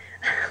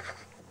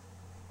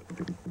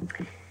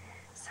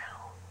 So,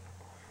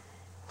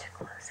 to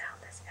close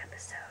out this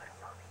episode,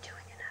 we'll be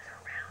doing another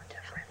round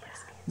of Red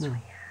Lesbians No.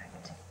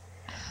 React.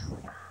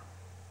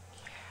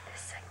 This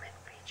segment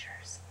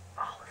features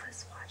all of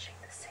us watching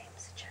the same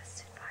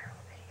suggested viral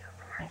video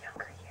from our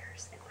younger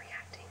years and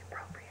reacting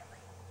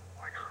appropriately,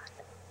 or not.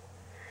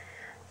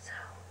 So,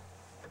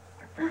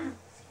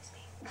 excuse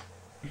me.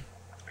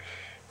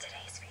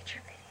 Today's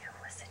feature video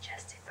was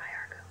suggested by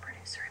our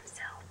co-producer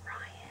himself,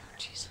 Ryan.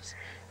 Jesus.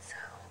 So,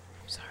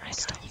 I'm sorry, I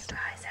still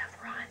guys.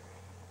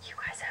 you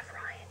guys have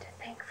Ryan to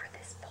thank for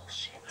this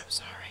bullshit. I'm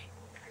sorry.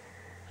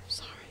 I'm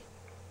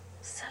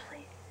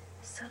sorry.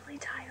 Subtly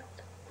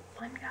titled,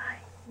 One Guy,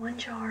 One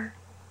Jar.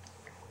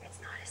 It's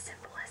not as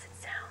simple as it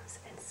sounds,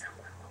 and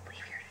someone will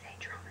leave here today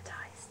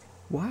traumatized.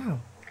 Wow,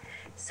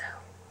 So,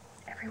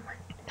 everyone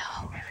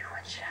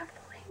should have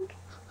the link.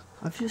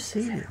 I've just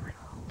seen it.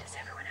 Does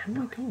everyone Oh have the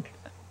my link?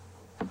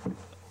 god.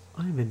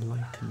 I'm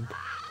enlightened.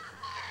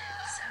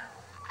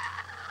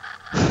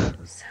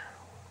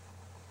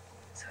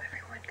 So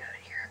everyone go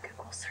to your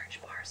Google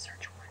search bar,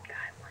 search One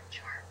Guy, One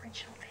Jar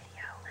original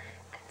video,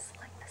 then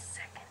select the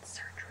second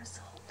search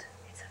result.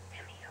 It's a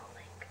Vimeo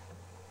link.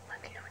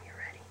 Let me know when you're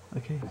ready.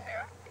 Okay.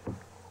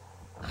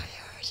 I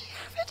already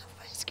have it on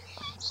my screen.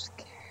 I'm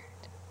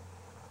scared.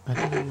 I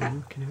don't know what I'm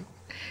looking at.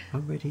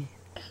 I'm ready.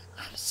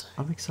 I'm so...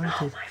 I'm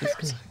excited. Let's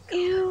go.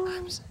 Ew.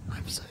 I'm so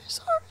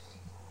sorry.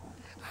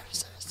 I'm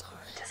so sorry.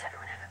 Does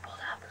everyone have it pulled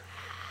up?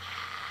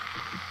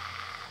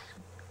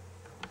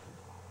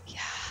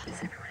 Yeah.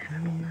 Does everyone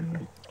have it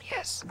pulled up?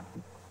 Yes.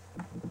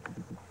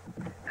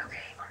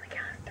 Okay, on the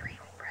count of 3,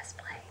 we'll press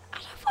play. I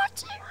don't want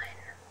to. 1.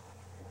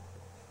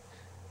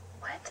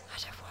 What? I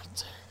don't want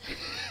to.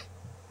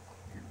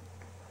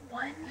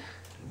 1,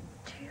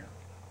 2,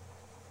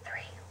 3.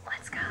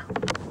 Let's go.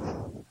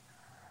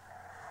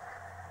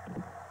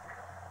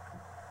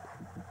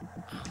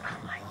 Oh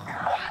my Oh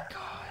god. my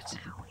god.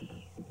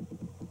 Owie.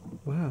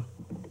 Wow.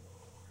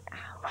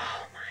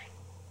 Oh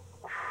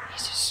my.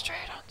 He's just straight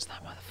onto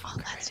that Oh,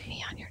 motherfucker. that's already.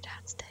 me on your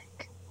dad's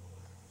dick.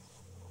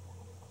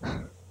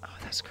 Oh,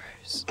 that's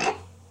gross.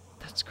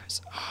 That's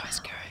gross. Oh, it's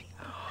going.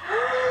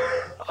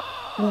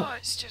 Oh,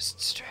 it's just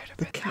straight up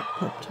The in cat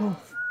popped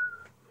off.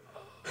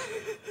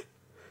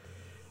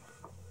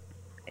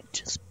 It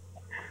just.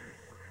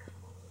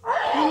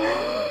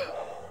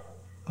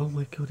 Oh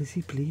my god, is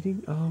he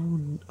bleeding? Oh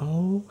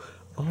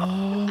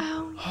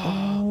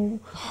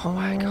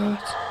my god.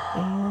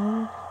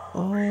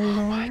 Oh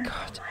my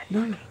god.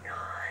 No. Oh my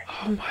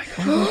Oh my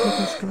god. god,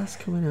 there's glass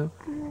coming out.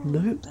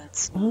 No.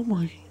 That's Oh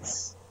my.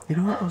 nice. You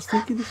know what? I was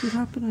thinking this would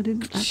happen. I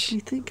didn't actually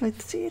think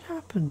I'd see it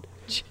happen.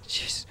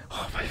 Jeez.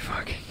 Oh my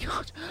fucking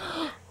god.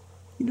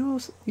 You know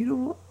what? You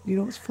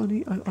know what's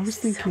funny? I was This is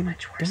so thinking,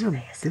 much worse damn,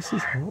 than this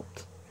is ASMR.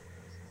 hot.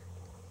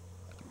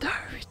 No,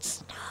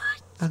 it's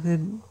not. And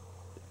then,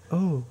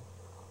 oh,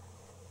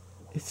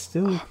 it's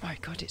still, Oh my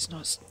god, it's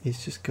not.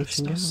 it's just It's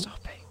gushing not out.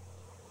 stopping.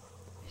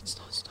 It's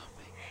not stopping.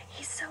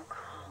 He's so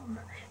calm.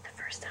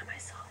 The first time I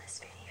saw this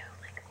video,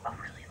 like a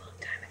really long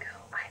time ago,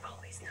 I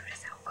always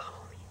noticed how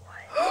calm he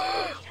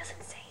was. He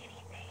doesn't say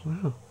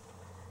anything. Wow.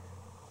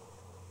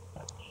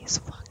 He's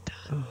fucked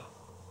up. Oh,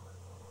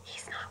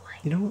 He's not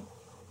like you know what?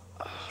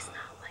 he's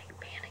not like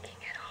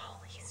panicking at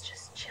all. He's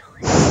just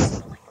chilling. He's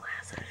pulling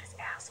glass out of his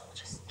asshole,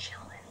 just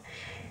chilling.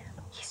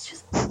 He's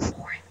just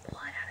pouring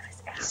blood out of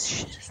his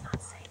asshole, just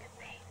not saying a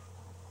thing.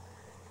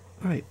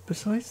 Alright,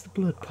 besides the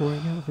blood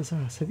pouring out of his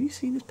ass, have you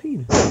seen his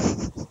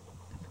penis?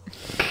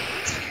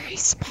 It's very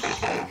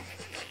small.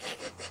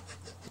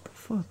 What the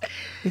fuck?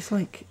 It's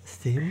like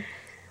thin,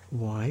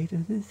 wide,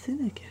 and then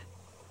thin again.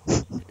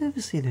 I've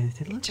never seen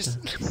anything like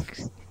Just.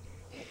 that.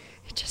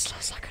 It just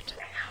looks like And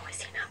how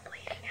is he not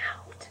bleeding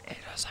out? it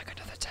looks like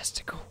another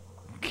testicle.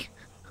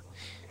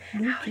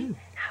 No How do joke.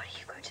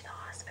 you go to the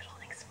hospital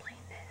and explain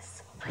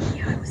this? Like,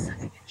 yeah, I was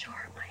sucking a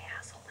jar of my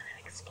asshole and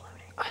it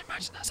exploded. I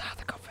imagine that's how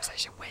the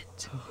conversation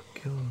went. Oh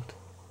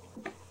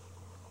god.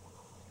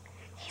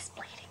 He's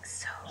bleeding so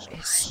so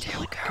It's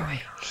still going.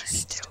 It's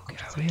still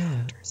going.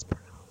 Yeah,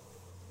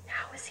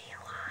 How is he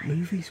alive?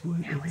 movies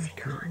weren't How is he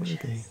inaccurate, were they?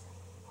 conscious?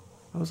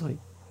 I was like,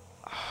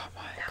 Oh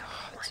my That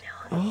god.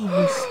 one element.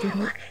 oh, he stood up.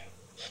 Look,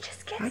 he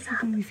just How gets do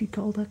up. you know if you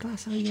called that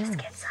glass out He of your just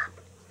ass? gets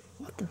up.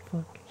 What the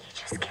fuck? He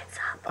just gets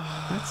up.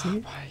 That's Oh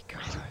it? my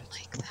god.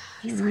 Like that.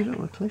 You He's know, like,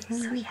 a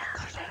cliffhanger? so yeah,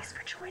 thanks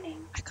for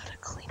joining. I gotta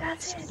clean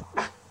That's myself it.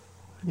 off.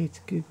 I need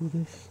to Google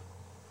this.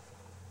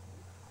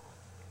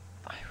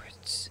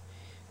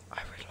 I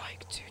would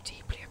like to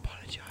deeply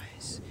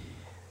apologise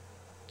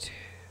to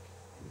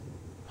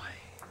my,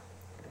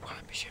 well,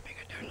 I'm assuming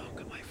are no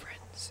longer my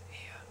friends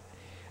here,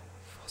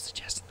 for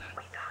suggesting that.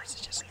 We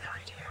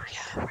thought you might.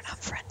 Yeah, we're not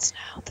friends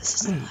now. This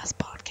is the last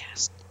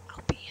podcast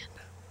I'll be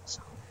in.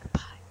 So, goodbye.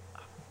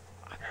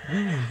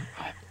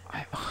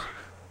 I'm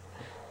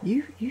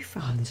You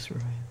found this,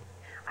 Ryan.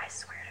 I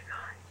swear to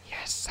God.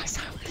 yes, I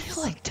found What do this.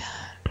 you like to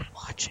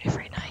watch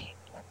every night?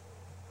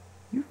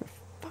 You're a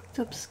fucked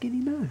up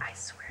skinny man. I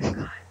swear to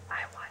God.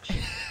 I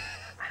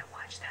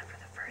watched that for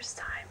the first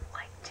time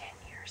like 10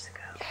 years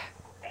ago.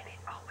 And it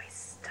always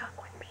stuck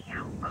with me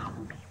how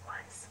calm he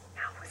was.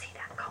 How was he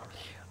that calm?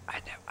 I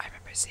know. I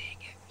remember seeing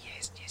it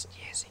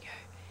years ago.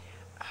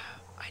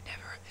 I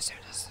never, as soon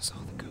as I saw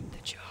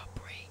the jar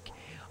break,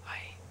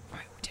 I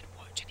didn't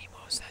watch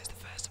anymore. So that's the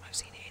first time I've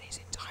seen it in its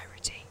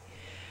entirety.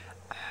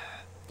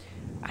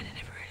 And I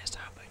never realised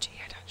how much he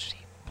had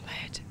actually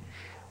bled.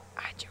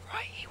 And you're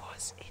right, he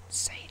was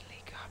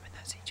insanely calm in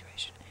that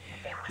situation.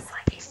 It was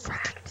like he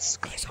bragged. It's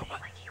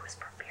almost, Like he was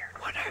prepared.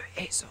 well,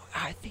 no,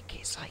 I think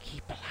it's like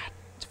he planned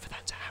for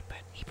that to happen.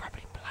 He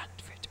probably planned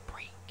for it to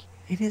break.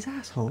 In his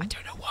asshole? I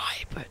don't know why,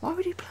 but Why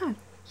would he plan?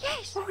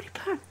 yes, Why would he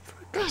plan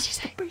for a glass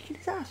to break in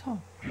his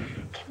asshole?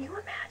 Can you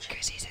imagine?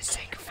 because he's a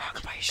sick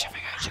fuck by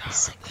shoving a jar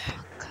Sick in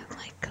there. fuck,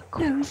 like a No,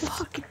 cool he's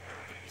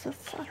a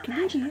fuck. fucking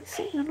idiot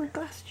sitting on a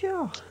glass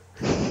jar.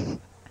 Literally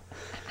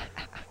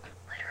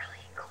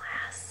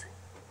glass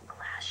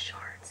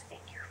shards in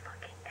your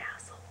fucking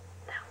asshole.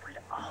 That would,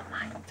 oh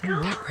my Tell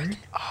you God. what, Ray,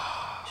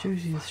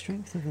 shows you the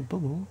strength of a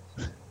bubble.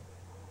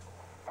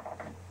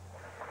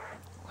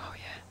 Oh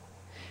yeah.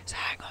 So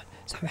hang on.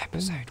 So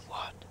episode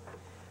 1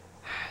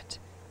 had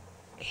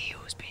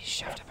eels being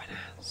shoved up an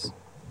ass.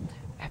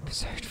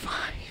 Episode 5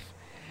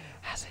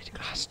 has a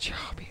glass jar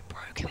being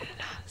broken in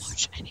an ass.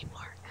 Watch any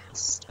more ass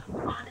stuff.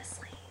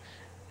 Honestly,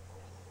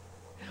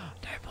 No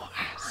more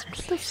ass, What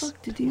the please.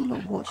 fuck did you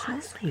lot watch last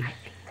honestly, week?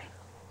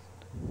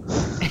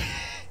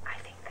 I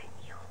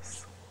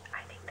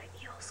think that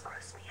eels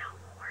gross me out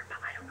more, but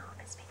I don't know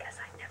if it's because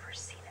I've never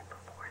seen it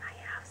before and I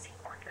have seen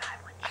one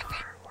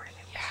jar, or if it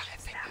I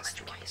was think that that's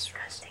much more the case.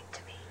 disgusting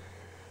to me.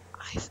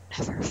 I've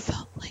never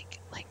felt like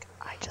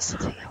I just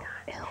feel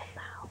ill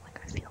now.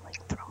 Like I feel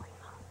like throwing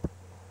up.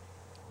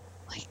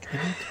 Like I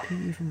need to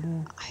pee even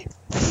more. I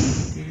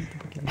Do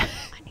it again.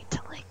 I need to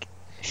like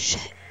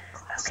shit.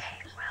 Okay,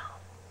 well,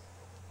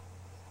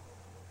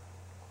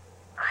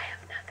 I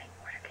have nothing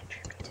more to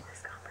contribute to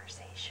this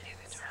conversation,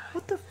 so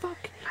What the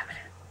fuck? I'm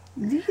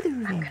gonna, Neither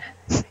of I'm you.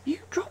 gonna, You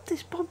dropped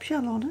this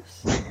bombshell on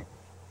us,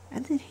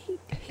 and then he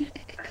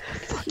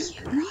Fuck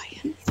you,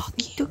 Ryan. Fuck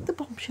he you. took the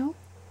bombshell,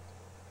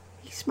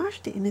 he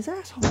smashed it in his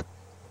asshole.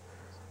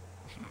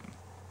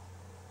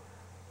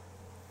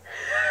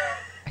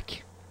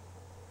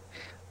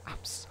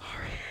 I'm sorry.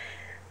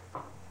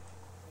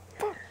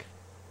 Fuck.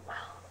 well,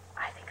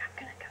 I think I'm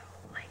gonna go,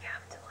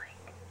 have to,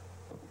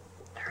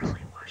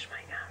 thoroughly wash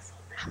my asshole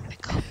now. I'm gonna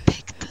go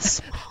pick the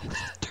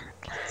smallest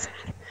turbulence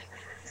out of my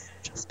ass,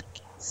 just in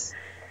case.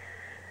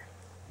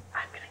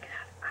 I'm gonna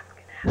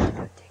have to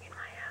go dig in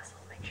my asshole,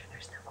 make sure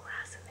there's no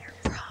glass in there.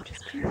 Bro, I'm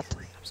just I'm gonna,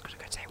 I'm just gonna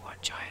go take one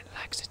giant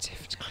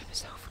laxative to clean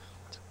myself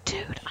out.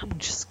 Dude, I'm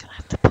just gonna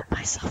have to put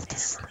myself to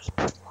sleep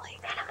and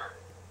enema.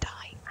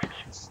 die. I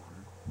mean,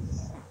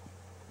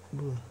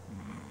 Ugh.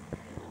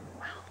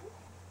 well,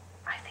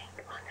 I think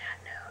on that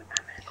note,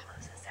 I'm gonna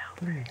close this out.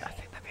 Brilliant. I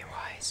think that'd be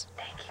wise.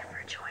 Thank you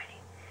for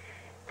joining.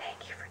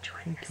 Thank you for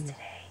joining Thank us you.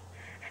 today.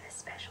 And a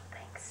special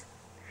thanks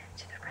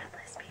to the Red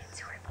Lesbians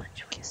who were able to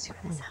join Kiss us your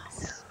for this mouth.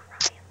 episode,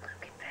 Ryan,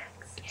 Luke, and Vex.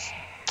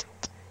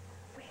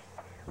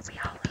 We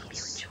all hope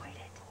you enjoyed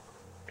it.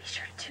 Be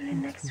sure to tune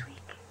in next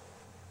week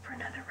for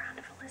another round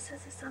of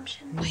Alyssa's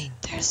Assumption. Wait,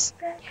 there's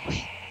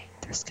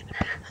gonna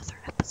be another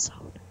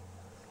episode.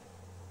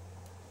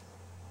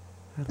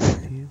 I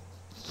love you.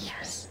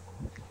 Yes.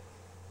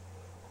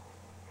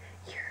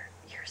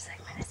 Your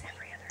segment is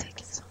every other Take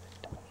it episode.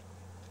 some.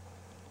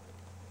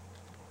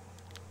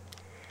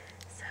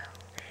 So,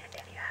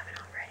 if you haven't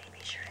already,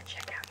 be sure to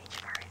check out each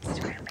of our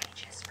Instagram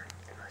pages for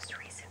the most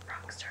recent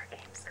Rockstar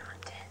Games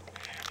content.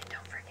 And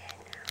don't forget,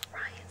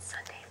 Ryan's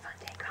Sunday Fun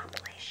Day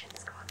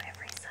compilations go up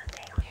every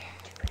Sunday on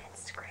YouTube and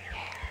Instagram.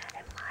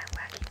 And my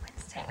Wacky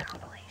Wednesday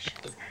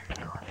compilations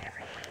go up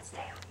every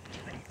Wednesday on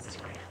YouTube and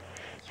Instagram.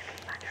 You can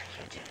find our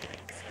YouTube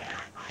links and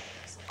our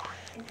audios on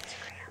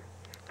Instagram.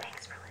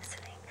 Thanks for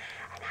listening,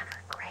 and have a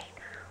great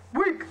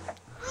week!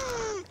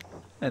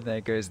 And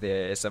there goes the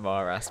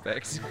ASMR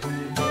aspect.